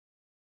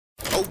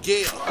Oh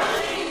yeah,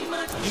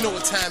 you know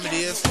what time it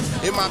is.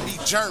 It might be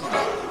Germany.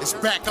 It's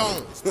back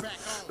on.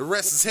 The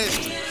rest is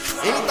history.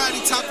 Anybody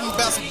talking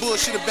about some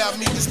bullshit about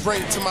me, just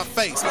bring it to my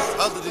face.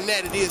 Other than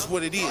that, it is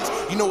what it is.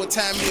 You know what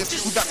time it is?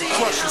 We about to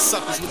crush you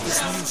suckers with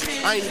this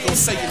music. I ain't even gonna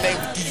say your name,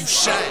 but do you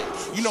shine?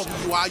 You know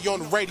who you are. You're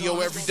on the radio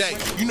every day.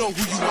 You know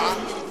who you are.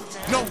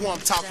 You know who I'm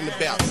talking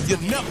about.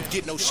 You'll never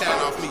get no shine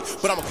off me,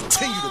 but I'm gonna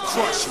continue to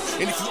crush you.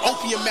 And if you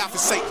open your mouth and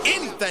say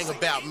anything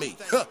about me,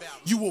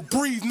 you will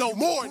breathe no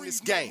more in this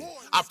game.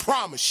 I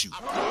promise you.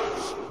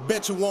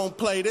 Bet you won't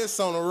play this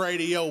on the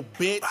radio,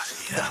 bitch.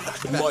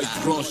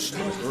 Mike Rush.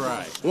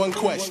 Right. One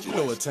question. You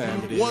know what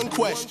time it is. One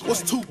question.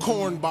 What's 2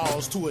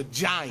 cornballs to a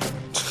giant?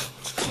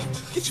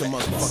 Get your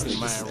motherfucking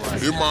mind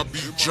right. It might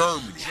be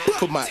Germany.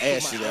 Put my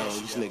ass shit on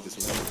these niggas,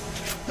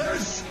 man.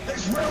 This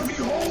is where we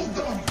hold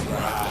them.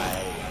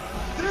 Right.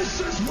 This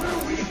is where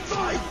we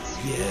fight.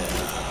 Yeah.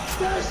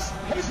 This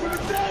is where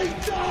they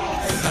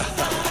die.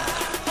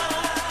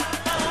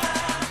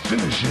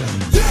 Finish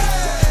him. Yeah.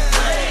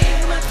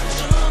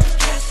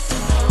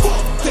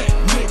 Fuck that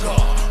nigga.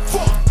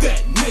 Fuck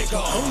that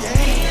nigga. Oh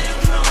yeah.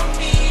 Fuck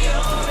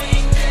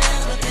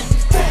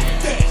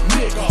that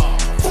nigga.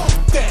 Fuck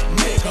that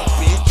nigga.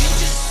 Bitch.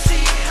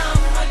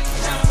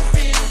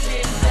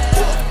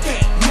 Fuck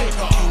that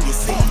nigga. Can you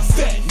see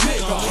that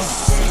nigga?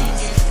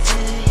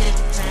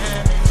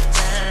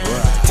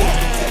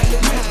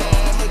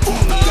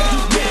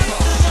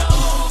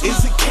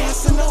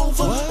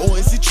 Or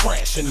is it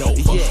trashing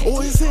over? Yeah.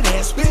 Or is it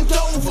ass bent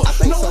over?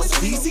 No,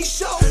 it's easy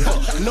show.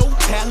 No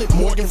talent,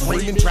 Morgan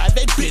Freeman, drive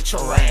that bitch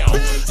around.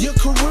 Your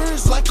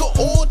career's like an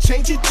oil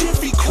change, a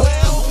jiffy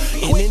crown.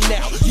 In and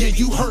out, yeah,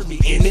 you heard me,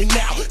 in and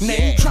out.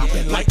 Name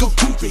dropping like a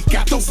groupie,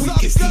 got the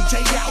weakest DJ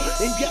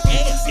out. In your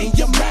ass, in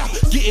your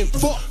mouth, getting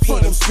fucked for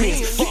them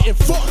spins. Getting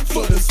fucked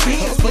for them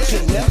spins, but you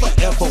never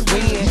ever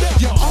win.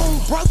 Your own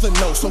brother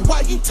knows, so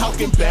why you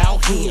talking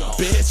about him?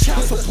 Bitch,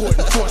 child support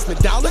enforcement,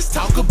 dawg, let's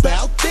talk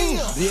about them.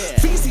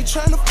 Feezy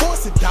trying to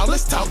force it, dawg,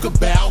 let's talk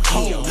about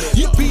him.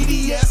 Your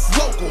BDS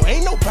local,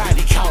 ain't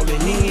nobody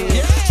calling in.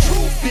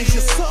 Truth is,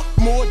 you suck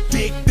more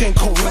dick than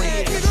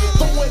Corinne.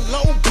 Throwing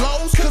low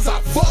blows, cause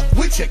I fuck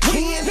with your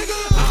kin.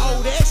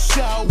 All that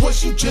show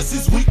was you just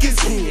as weak as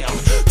him.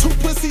 2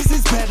 pussies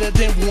is better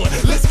than 1,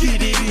 let's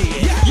get it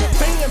in. Your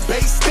fan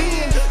base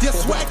thin, your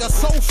swagger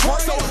so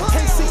frail.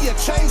 Can't see your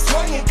chain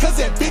swinging, cause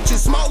that bitch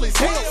is small as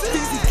hell.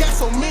 Feezy got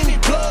so many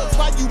bloods,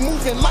 why you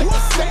moving like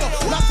a snail?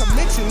 Not to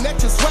mention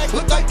that your swag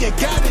look like you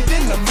got it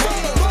in the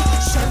mail.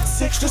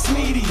 Shirts extra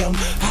medium,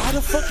 how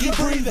the fuck you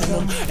breathing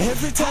them?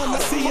 Every time I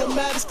see him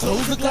out, his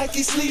clothes look like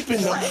he's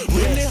sleeping them.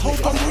 Really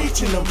hope I'm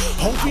reaching him,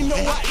 hope he know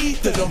I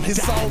eat to them. His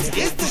songs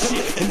is the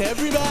shit, and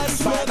everybody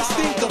swear to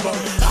stink of him.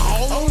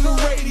 All on the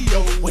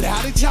radio,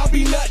 without it y'all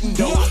be nothing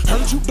though.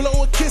 Heard you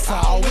blow a kiss, I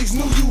always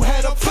knew you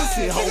had a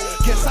pussy hoe.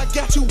 Guess I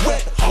got you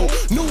wet hoe,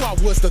 knew I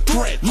was the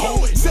threat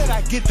hoe. Said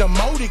I get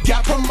demoted,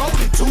 got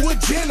promoted to a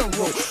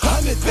general.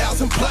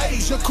 100,000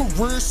 plays, your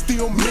career's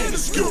still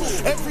minuscule.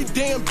 Every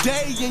damn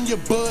day and your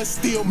buzz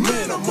still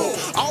minimal.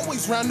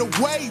 Always round the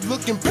way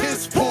looking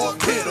piss poor,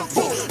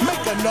 pitiful.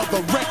 Make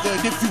another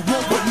record if you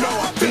want, but no,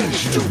 I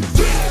finished you.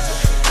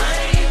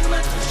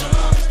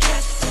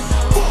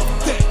 Fuck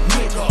that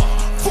nigga.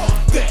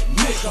 Fuck that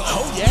nigga.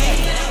 Oh yeah.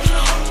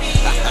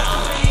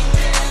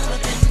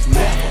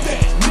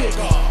 That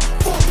nigga.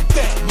 Fuck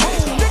that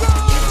nigga.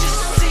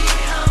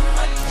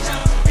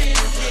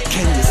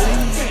 Can you see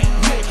that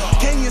nigga?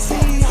 Can you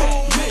see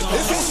how?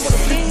 This is what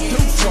we do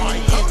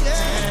right.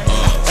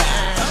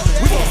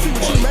 We gon' see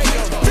what you make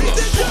of it.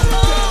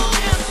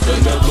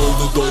 Wenn der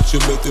blonde Deutsche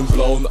mit den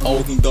blauen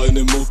Augen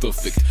deine Mutter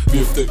fickt,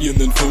 wirft er ihr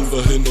nen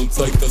Fünfer hin und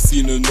zeigt, dass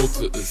sie ne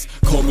Nutte ist.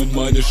 Komm in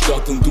meine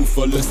Stadt und du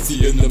verlässt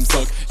sie in nem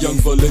Sack.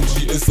 Young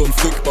Valinchi ist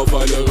unfickbar,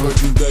 weil er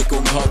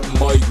Rückendeckung hat.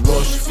 Mike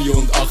Rush,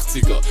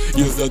 84er,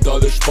 ihr seid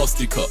alle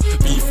Spastiker.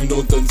 Beefen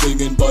und dann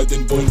singen bei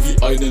den Bullen wie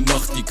eine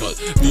Nachtigall.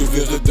 Mir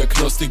wäre der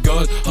Knast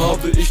egal,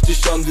 habe ich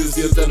dich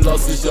anvisiert, dann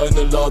lass ich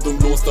eine Ladung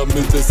los,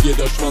 damit es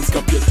jeder Schwanz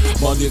kapiert.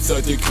 Mann, jetzt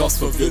seid ihr krass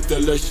verwirrt, der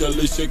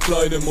lächerliche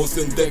Kleine muss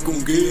in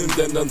Deckung gehen,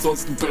 denn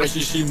ansonsten brech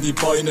ich ihm die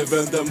Beine.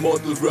 Wenn der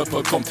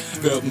Model-Rapper kommt,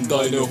 werden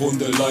deine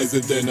Hunde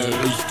leise, denn er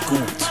riecht gut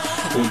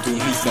und du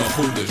riechst nach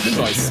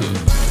Hundescheiße.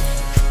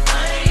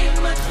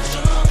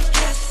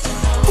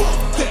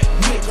 Fuck that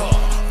nigga.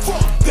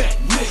 Fuck that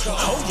nigga.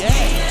 Oh yeah.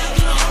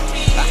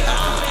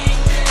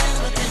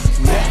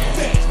 That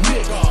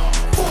nigga.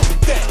 Fuck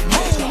that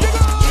nigga.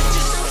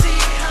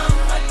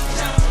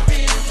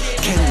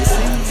 Can you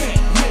see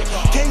that nigga?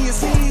 Can you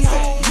see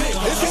how?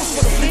 This is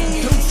what we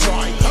do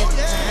right.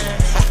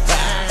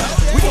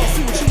 We gon'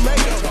 see what you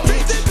made of,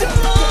 bitch.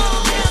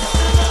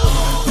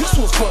 This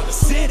was for the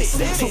city,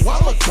 so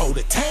I'ma go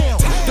to town.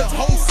 The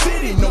whole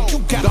city know you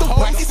got the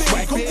wackest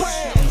swag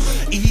around.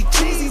 Eat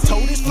cheesy,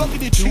 told his flunky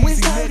that you is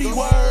dirty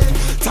word.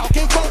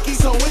 Talking funky,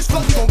 so his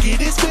flunky gon' get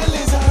his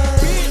feelings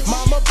hurt.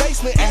 Mama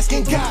basement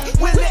asking God,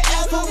 will it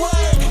ever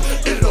work?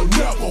 It'll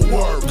never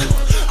work.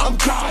 I'm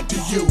God to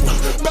you,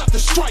 about to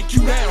strike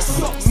you down,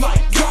 something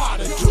like God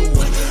to do.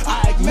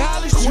 I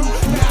acknowledge you,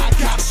 now I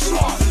gotta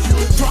slaughter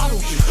you, throttle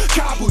you.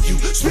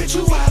 spit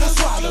you out or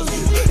swallow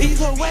you.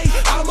 Either way,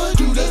 I'ma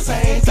do the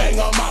same thing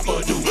I'ma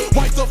do.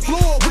 Wipe the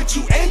floor with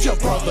you and your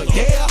brother.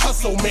 Yeah,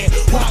 hustle man.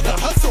 While the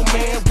hustle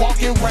man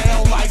walking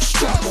around like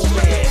struggle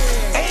man.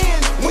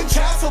 And when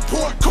child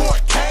support court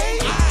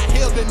came, I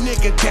held the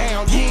nigga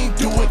down. He ain't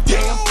do a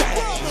damn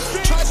thing.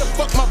 Tried to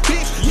fuck my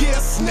bitch. Yeah,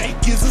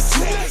 snake is a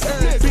snake.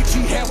 Every bitch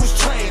he had was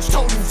trash.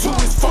 Told him to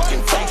his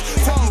fucking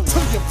face. Tell him to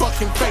your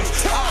fucking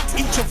face. I'll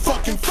eat your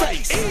fucking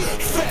face.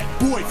 Fat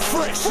boy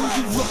fresh.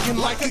 You looking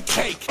like a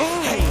cake.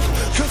 Hey,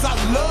 cause I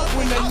love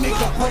when a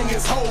nigga bring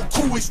his whole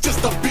crew. It's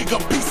just a bigger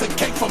piece of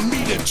cake for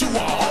me that you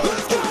are.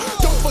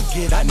 Don't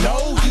forget I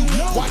know you.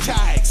 Watch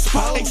how I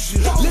expose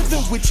you.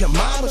 Living with your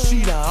mama, she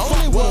the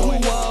only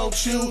one who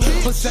wants you.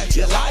 Possess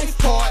your life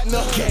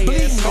partner.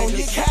 Bleeding on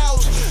your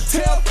couch.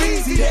 Tell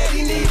Beezy that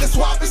he need to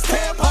swap his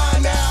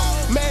tampon now.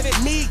 Mad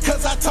at me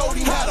cause I told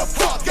him how the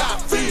fuck I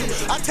feel.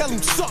 I tell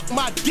him suck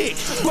my dick,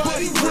 but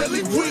he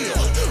really will.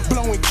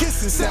 Blowing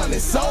kisses sounding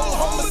so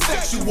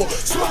homosexual.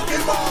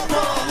 Smoking my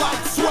girl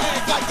like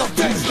swag like a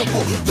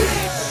vegetable.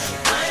 Bitch.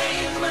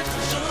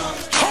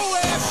 Whole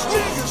ass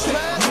niggas,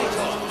 man.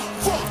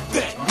 Fuck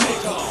that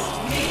nigga.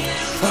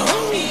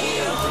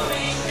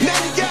 Now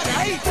you gotta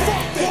hate,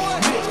 fuck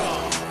boy.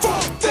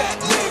 Fuck that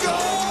nigga.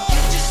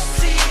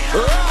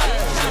 Right.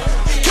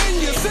 Can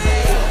you see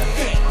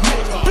that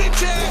nigga?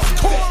 Bitch ass,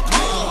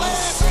 cornball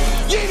ass.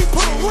 Yeah, he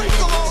put a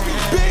wrinkle on me,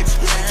 bitch.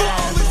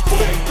 Flawless,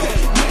 fuck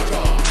that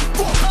nigga.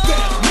 Fuck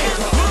that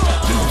nigga.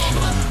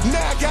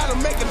 Now I gotta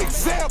make an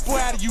example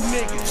out of you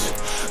niggas.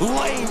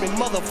 Lame and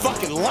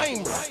motherfucking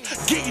lame.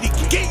 Giggity,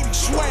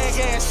 swag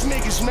ass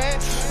niggas, man.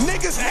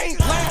 Niggas ain't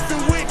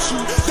laughing with you,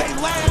 they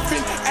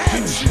laughing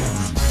at you.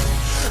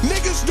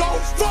 Niggas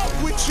don't fuck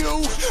with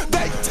you,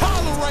 they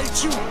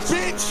tolerate you,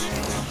 bitch.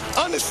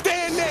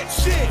 Understand that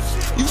shit.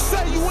 You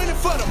say you in it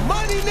for the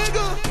money,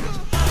 nigga?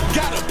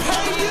 Gotta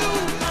pay you.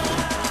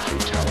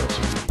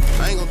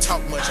 I ain't gonna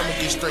talk much, I'm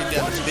gonna get straight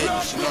down to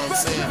business, you know what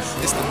I'm saying?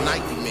 It's the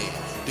Nike man,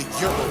 the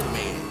Euro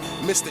man,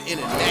 Mr.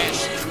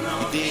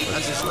 International, you dig? I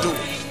just do it.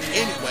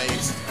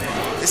 Anyways,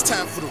 it's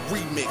time for the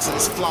remix of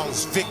this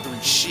flawless victory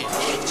shit.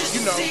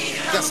 You know,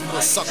 got some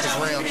little suckers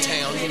around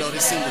town, you know, they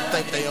seem to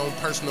think their own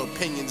personal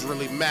opinions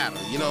really matter,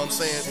 you know what I'm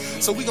saying?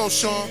 So we gonna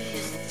show them,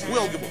 we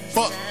don't give a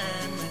fuck.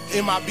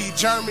 MIB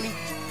Germany,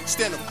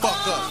 stand the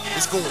fuck up,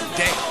 it's going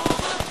down.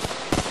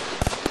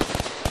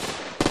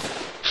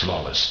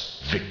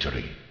 Flawless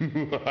victory.